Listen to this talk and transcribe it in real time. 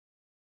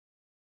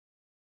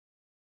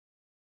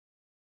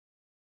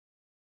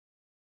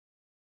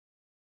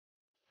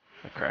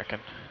the Kraken?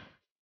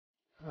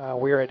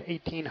 We're at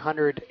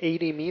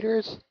 1,880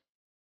 meters.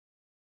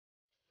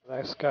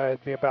 This guy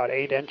would be about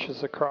 8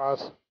 inches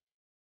across.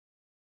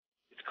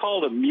 It's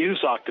called a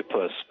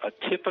Muusoctopus, a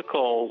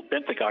typical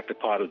benthic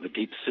octopod of the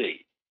deep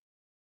sea.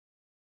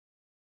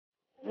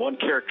 One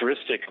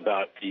characteristic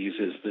about these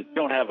is that they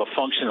don't have a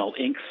functional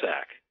ink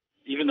sac.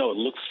 Even though it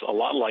looks a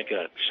lot like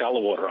a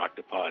shallow water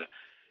octopod,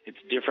 it's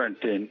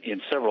different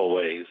in several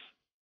ways.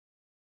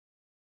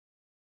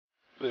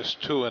 There's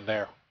 2 in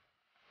there.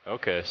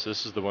 Okay, so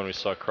this is the one we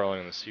saw crawling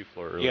on the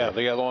seafloor earlier. Yeah,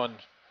 the other one.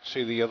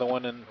 See the other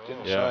one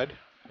inside?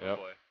 Yeah. Yep.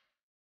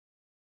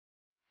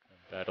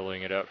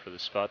 Battling it out for the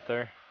spot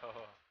there. Oh,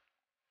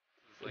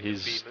 it's like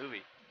a B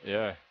movie.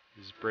 Yeah,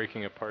 he's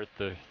breaking apart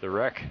the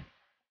wreck.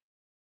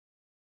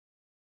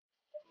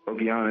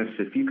 Okeanos,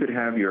 if you could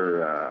have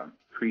your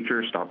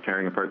creature stop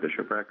tearing apart the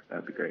shipwreck,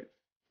 that'd be great.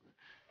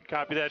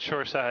 Copy that,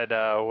 shoreside.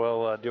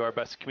 We'll do our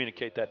best to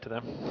communicate that to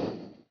them.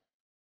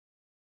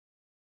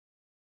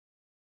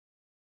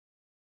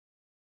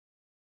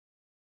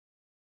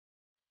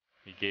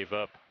 He gave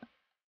up.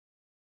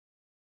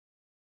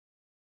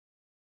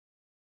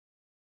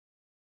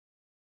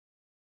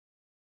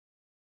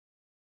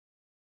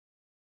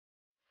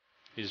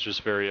 He's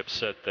just very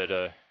upset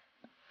that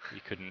he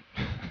couldn't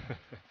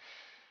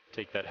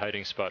take that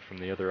hiding spot from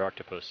the other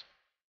octopus.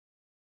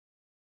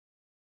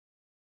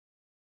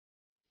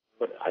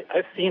 But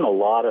I've seen a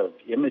lot of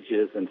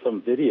images and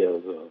some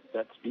videos of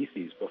that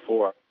species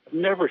before. I've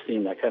never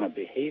seen that kind of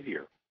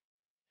behavior.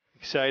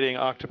 Exciting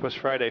Octopus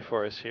Friday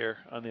for us here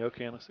on the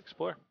Okeanos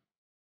Explorer.